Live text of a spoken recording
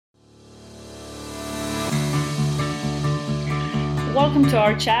Welcome to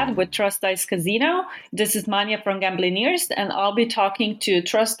our chat with TrustDice Casino. This is Manya from Gamblineers, and I'll be talking to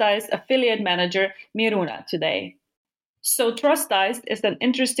TrustDice affiliate manager Miruna today. So TrustDice is an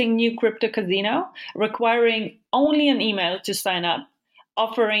interesting new crypto casino requiring only an email to sign up,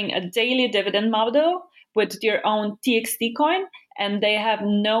 offering a daily dividend model with your own TXT coin, and they have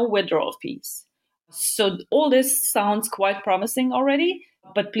no withdrawal fees. So all this sounds quite promising already,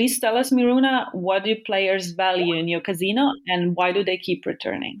 but please tell us, Miruna, what do players value in your casino and why do they keep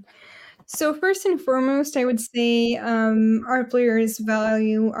returning? So first and foremost, I would say our players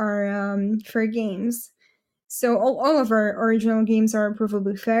value our fair games. So all of our original games are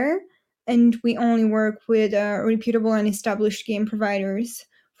provably fair, and we only work with reputable and established game providers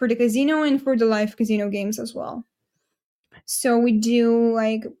for the casino and for the live casino games as well. So we do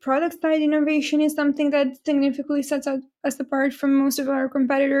like product side innovation is something that significantly sets us apart from most of our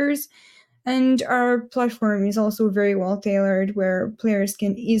competitors. And our platform is also very well tailored where players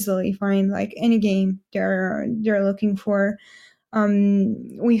can easily find like any game they're looking for.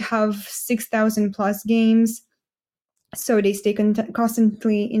 We have 6,000 plus games, so they stay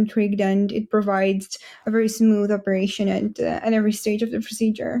constantly intrigued, and it provides a very smooth operation at every stage of the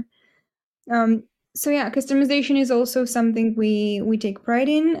procedure. Um, so yeah, customization is also something we take pride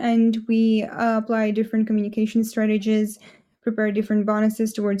in, and we apply different communication strategies, prepare different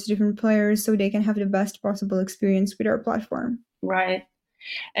bonuses towards different players so they can have the best possible experience with our platform. Right.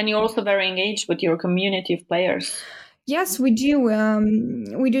 And you're also very engaged with your community of players. Yes, we do.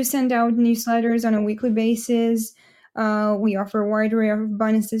 We do send out newsletters on a weekly basis. We offer a wide array of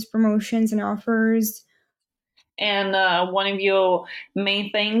bonuses, promotions, and offers. And one of your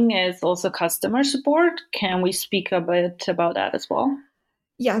main thing is also customer support. Can we speak a bit about that as well?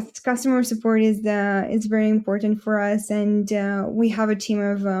 Yes, customer support is very important for us, and we have a team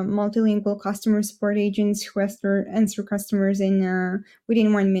of multilingual customer support agents who answer customers in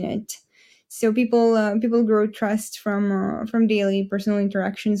within 1 minute. So people grow trust from daily personal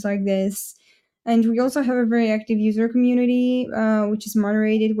interactions like this. And we also have a very active user community, which is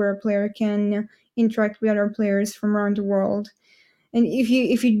moderated, where a player can interact with other players from around the world. And if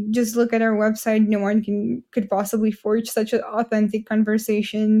you just look at our website, no one could possibly forge such authentic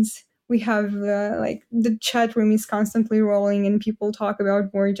conversations. We have like the chat room is constantly rolling, and people talk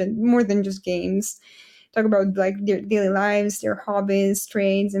about more than just games. Talk about like their daily lives, their hobbies,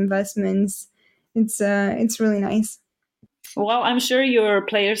 trades, investments. It's really nice. Well, I'm sure your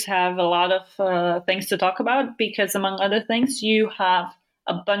players have a lot of things to talk about because, among other things, you have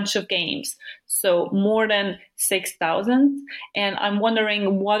a bunch of games. So more than 6,000. And I'm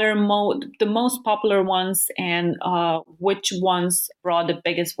wondering what are the most popular ones and which ones brought the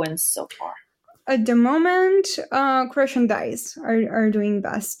biggest wins so far. At the moment, Crush and Dice are doing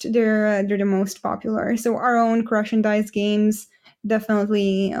best. They're the most popular. So our own Crush and Dice games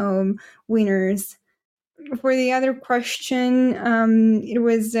definitely winners. For the other question, it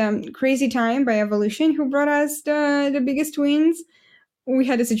was Crazy Time by Evolution who brought us the biggest wins. We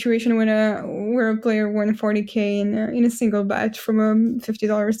had a situation where a player won 40K in a single bet from a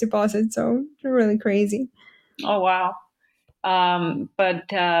 $50 deposit. So really crazy. Oh, wow. But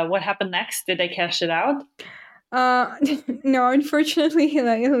what happened next? Did they cash it out? Uh, no, unfortunately, he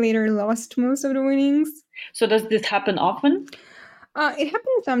later lost most of the winnings. So does this happen often? It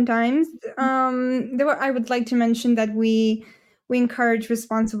happens sometimes. I would like to mention that we encourage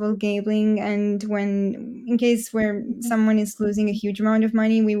responsible gambling, and when in case where someone is losing a huge amount of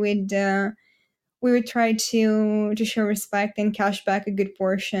money, we would try to show respect and cash back a good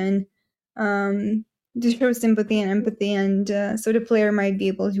portion, um, to show sympathy and empathy, and so the player might be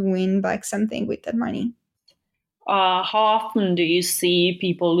able to win back something with that money. How often do you see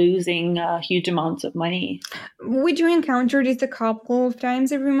people losing huge amounts of money? We do encounter this a couple of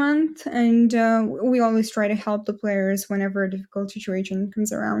times every month, and we always try to help the players whenever a difficult situation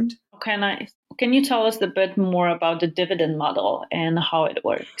comes around. Can you tell us a bit more about the dividend model and how it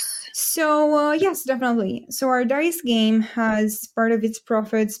works? So, yes, definitely. So, our dice game has part of its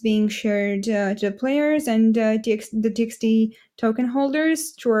profits being shared to the players and the TXT token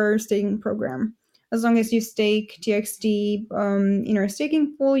holders through our staking program. As long as you stake TXT in our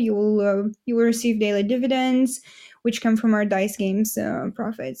staking pool, you will receive daily dividends, which come from our dice games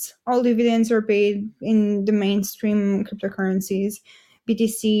profits. All dividends are paid in the mainstream cryptocurrencies: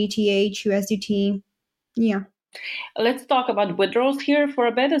 BTC, TH, USDT. Yeah. Let's talk about withdrawals here for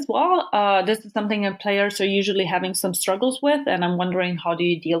a bit as well. This is something that players are usually having some struggles with, and I'm wondering how do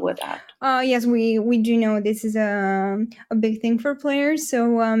you deal with that? Yes, we do know this is a big thing for players.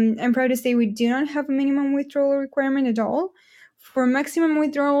 So I'm proud to say we do not have a minimum withdrawal requirement at all. For maximum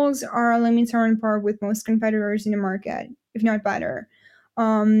withdrawals, our limits are on par with most competitors in the market. if not better.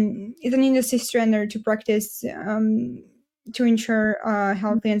 It's an industry standard to practice to ensure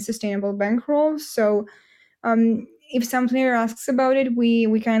healthy and sustainable bankroll. So if some player asks about it,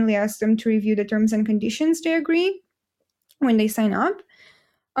 we kindly ask them to review the terms and conditions they agree when they sign up.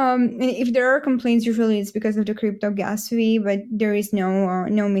 And if there are complaints, usually it's because of the crypto gas fee, but there is no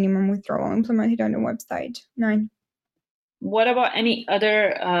minimum withdrawal implemented on the website. Nine. What about any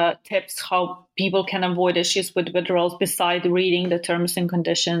other tips how people can avoid issues with withdrawals besides reading the terms and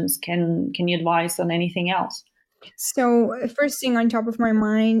conditions? Can you advise on anything else? So first thing on top of my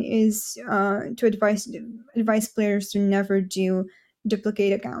mind is to advise players to never do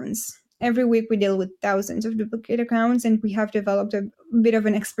duplicate accounts. Every week we deal with thousands of duplicate accounts, and we have developed a bit of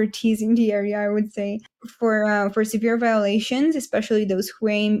an expertise in the area, I would say. For severe violations, especially those who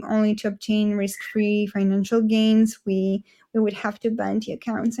aim only to obtain risk-free financial gains, we would have to ban the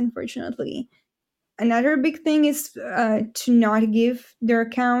accounts, unfortunately. Another big thing is to not give their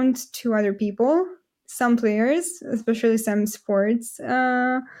account to other people. Some players, especially some sports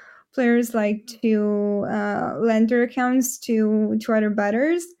players, like to lend their accounts to other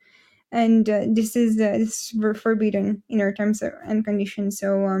bettors, and this is forbidden in our terms and conditions.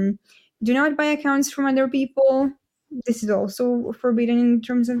 So do not buy accounts from other people. This is also forbidden in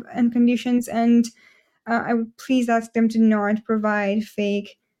terms of and conditions, and I would please ask them to not provide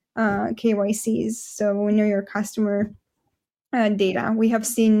fake KYCs. So know your customer data. We have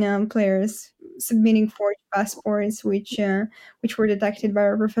seen players submitting forged passports, which were detected by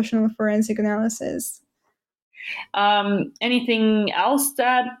our professional forensic analysis. Anything else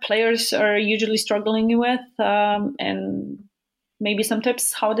that players are usually struggling with, and maybe some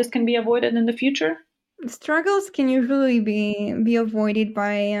tips how this can be avoided in the future? Struggles can usually be avoided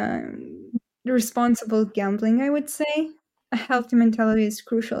by responsible gambling, I would say. A healthy mentality is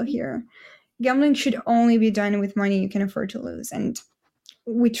crucial here. Gambling should only be done with money you can afford to lose, and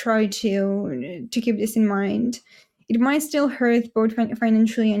we try to keep this in mind. It might still hurt both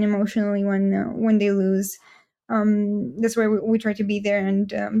financially and emotionally when they lose. That's why we try to be there and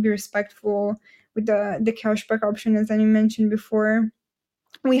be respectful with the cashback option, as I mentioned before.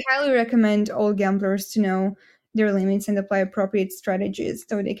 We highly recommend all gamblers to know their limits and apply appropriate strategies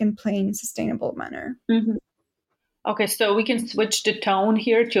so they can play in a sustainable manner. Mhm. Okay, so we can switch the tone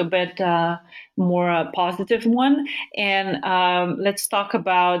here to a bit more positive one, and let's talk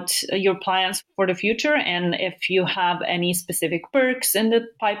about your plans for the future, and if you have any specific perks in the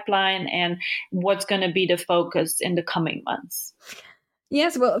pipeline, and what's going to be the focus in the coming months.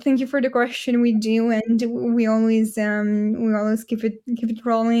 Yes, well, thank you for the question. We do, and we always keep it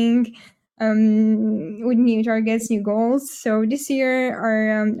rolling with new targets, new goals. So this year,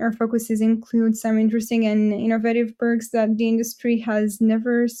 our focuses include some interesting and innovative perks that the industry has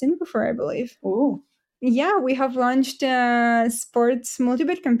never seen before, I believe. Ooh. Yeah, we have launched sports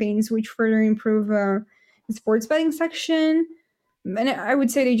multi-bet campaigns, which further improve the sports betting section, and I would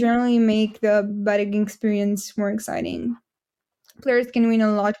say they generally make the betting experience more exciting. Players can win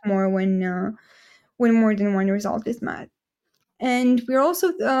a lot more when more than one result is met. And we're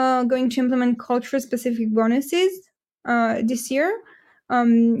also going to implement culture-specific bonuses this year.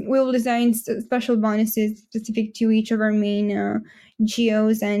 We will design special bonuses specific to each of our main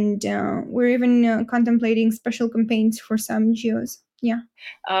geos, and we're even contemplating special campaigns for some geos. Yeah.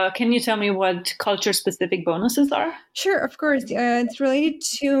 Can you tell me what culture-specific bonuses are? Sure, of course. It's related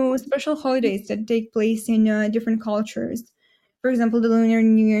to special holidays that take place in different cultures. For example, the Lunar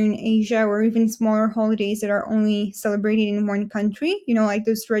New Year in Asia, or even smaller holidays that are only celebrated in one country, like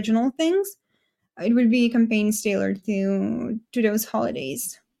those regional things. It would be campaigns tailored to those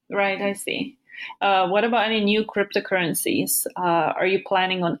holidays. Right, I see. What about any new cryptocurrencies? Are you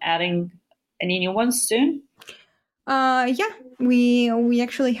planning on adding any new ones soon? Yeah, we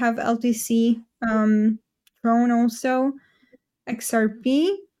actually have LTC, Tron also, XRP,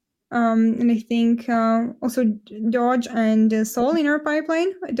 and I think also Dodge and Sol in our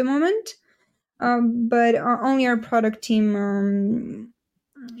pipeline at the moment. But only our product team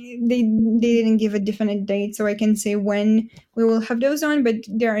they didn't give a definite date, so I can say when we will have those on, but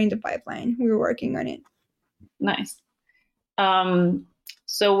they're in the pipeline. We're working on it. Nice. Um,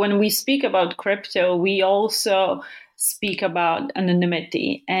 so when we speak about crypto, we also speak about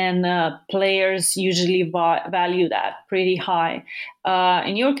anonymity, and players usually value that pretty high.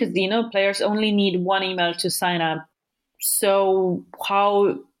 In your casino, players only need one email to sign up. So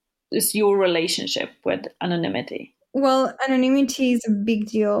how is your relationship with anonymity? Well, anonymity is a big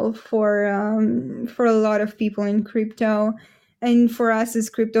deal for a lot of people in crypto, and for us as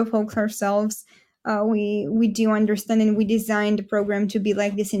crypto folks ourselves, we do understand and we designed the program to be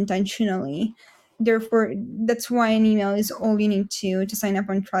like this intentionally. Therefore, that's why an email is all you need to sign up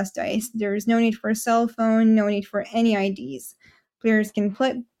on TrustDice. There's no need for a cell phone, no need for any IDs. Players can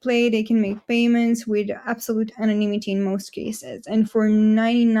play, they can make payments with absolute anonymity in most cases. And for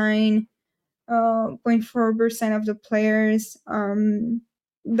 99.4% of the players,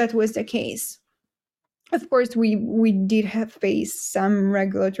 that was the case. Of course, we did have faced some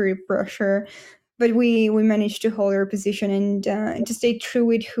regulatory pressure, but we managed to hold our position and to stay true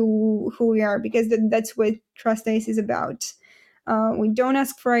with who we are, because that's what TrustDice is about. We don't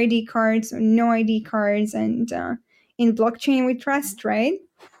ask for ID cards, no ID cards, and in blockchain we trust, right?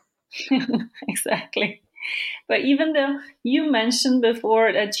 Exactly. But even though you mentioned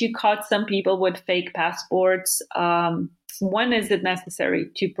before that you caught some people with fake passports, when is it necessary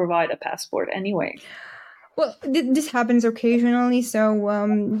to provide a passport anyway? Well, this happens occasionally. So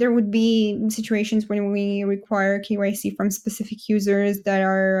there would be situations when we require KYC from specific users that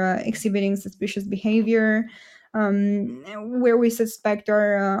are exhibiting suspicious behavior, where we suspect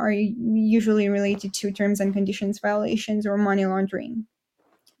are usually related to terms and conditions violations or money laundering.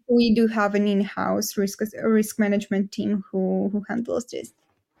 We do have an in-house risk management team who handles this.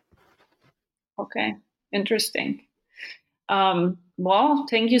 Okay, interesting. Well,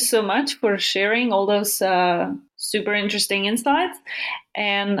 thank you so much for sharing all those super interesting insights.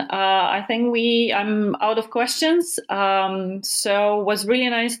 And I think I'm out of questions. So it was really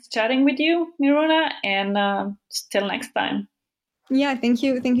nice chatting with you, Miruna, and till next time. Yeah, thank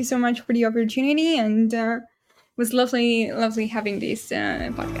you so much for the opportunity, and it was lovely having this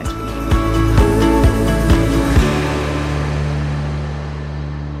podcast with you.